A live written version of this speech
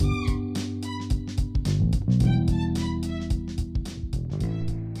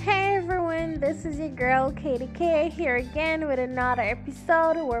this is your girl Katie K here again with another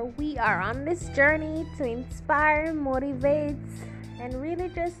episode where we are on this journey to inspire, motivate, and really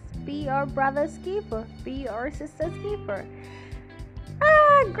just be our brother's keeper, be our sister's keeper.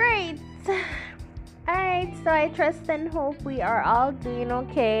 Great. Alright, so I trust and hope we are all doing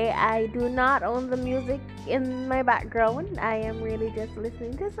okay. I do not own the music in my background. I am really just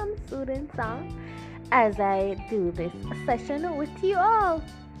listening to some soothing song as I do this session with you all.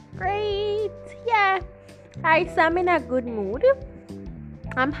 Great. Yeah. Alright, so I'm in a good mood.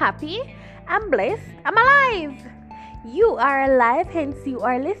 I'm happy. I'm blessed. I'm alive. You are alive, hence you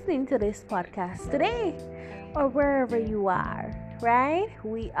are listening to this podcast today or wherever you are, right?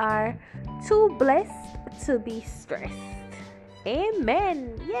 We are too blessed to be stressed.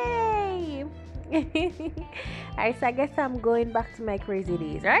 Amen. Yay. Alright, so I guess I'm going back to my crazy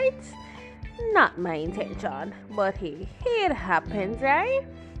days, right? Not my intention, but hey, it happens, right?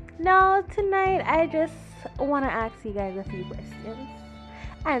 Now, tonight, I just want to ask you guys a few questions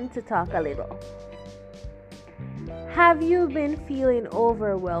and to talk a little. Have you been feeling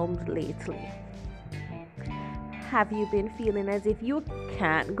overwhelmed lately? Have you been feeling as if you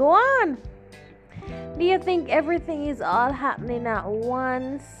can't go on? Do you think everything is all happening at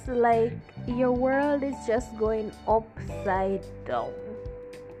once? Like your world is just going upside down?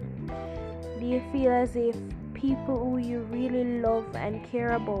 Do you feel as if people who you really love and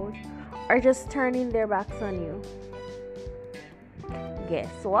care about are just turning their backs on you?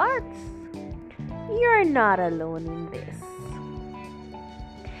 Guess what? You're not alone in this.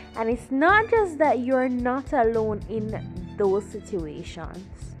 And it's not just that you're not alone in those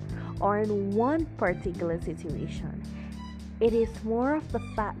situations or in one particular situation. It is more of the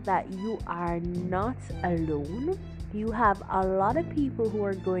fact that you are not alone. You have a lot of people who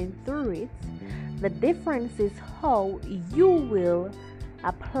are going through it. The difference is how you will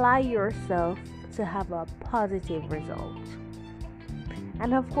apply yourself to have a positive result.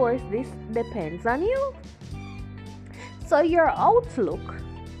 And of course, this depends on you. So your outlook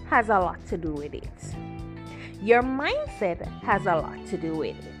has a lot to do with it. Your mindset has a lot to do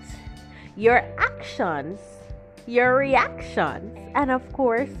with it. Your actions, your reactions, and of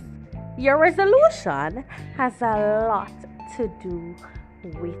course, your resolution has a lot to do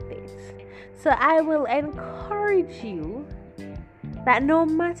with it. So I will encourage you that no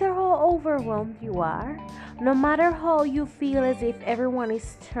matter how overwhelmed you are, no matter how you feel as if everyone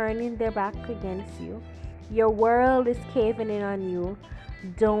is turning their back against you, your world is caving in on you,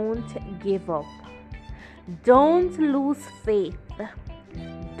 don't give up. Don't lose faith.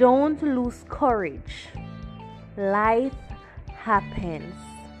 Don't lose courage. Life happens.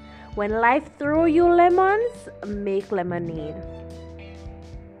 When life throws you lemons, make lemonade.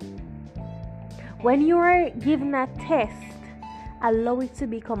 When you are given a test, allow it to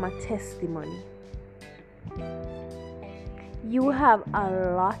become a testimony. You have a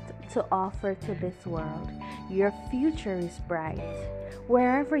lot to offer to this world. Your future is bright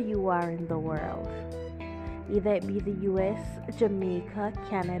wherever you are in the world. Either it be the US, Jamaica,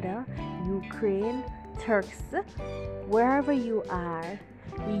 Canada, Ukraine, Turks, wherever you are,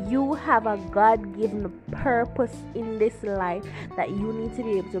 you have a God-given purpose in this life that you need to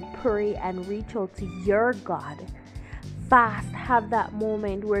be able to pray and reach out to your God. Fast, have that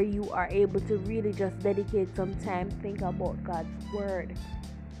moment where you are able to really just dedicate some time, think about God's word.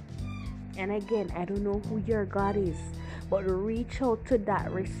 And again, I don't know who your God is, but reach out to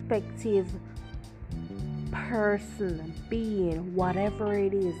that respective person, being, whatever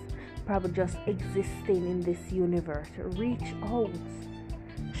it is, probably just existing in this universe. Reach out.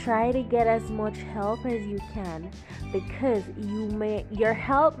 Try to get as much help as you can, because your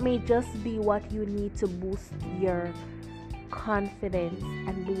help may just be what you need to boost your confidence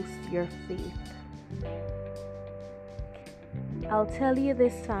and boost your faith. I'll tell you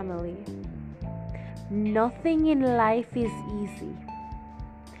this, family. Nothing in life is easy.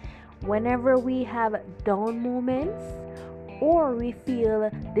 Whenever we have down moments or we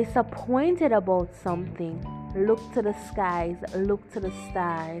feel disappointed about something, look to the skies, look to the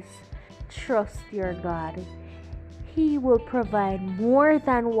stars. Trust your God. He will provide more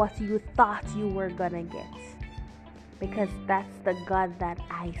than what you thought you were gonna get. Because that's the God that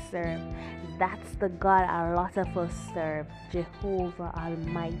I serve. That's the God a lot of us serve. Jehovah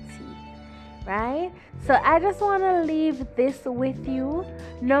Almighty. Right? So I just want to leave this with you.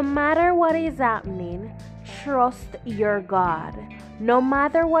 No matter what is happening, trust your God. No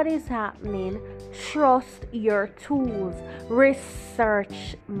matter what is happening, trust your tools.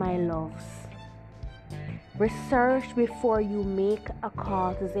 Research, my loves. Research before you make a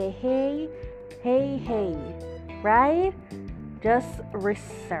call to say, hey, right? Just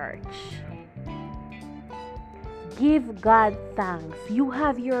research. Give God thanks. You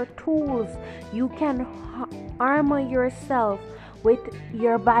have your tools. You can armor yourself with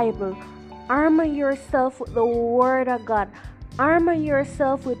your Bible. Armor yourself with the Word of God. Armor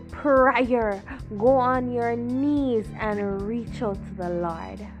yourself with prayer. Go on your knees and reach out to the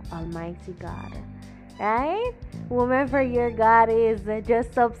Lord, Almighty God. Right? Whomever your God is,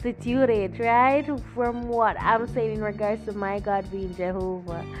 just substitute it, right? From what I'm saying in regards to my God being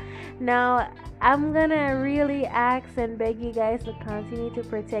Jehovah. Now, I'm gonna really ask and beg you guys to continue to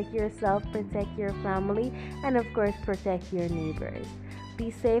protect yourself, protect your family, and of course, protect your neighbors. Be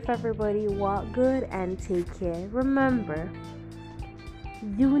safe, everybody. Walk good and take care. Remember,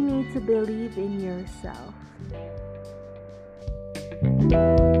 you need to believe in yourself.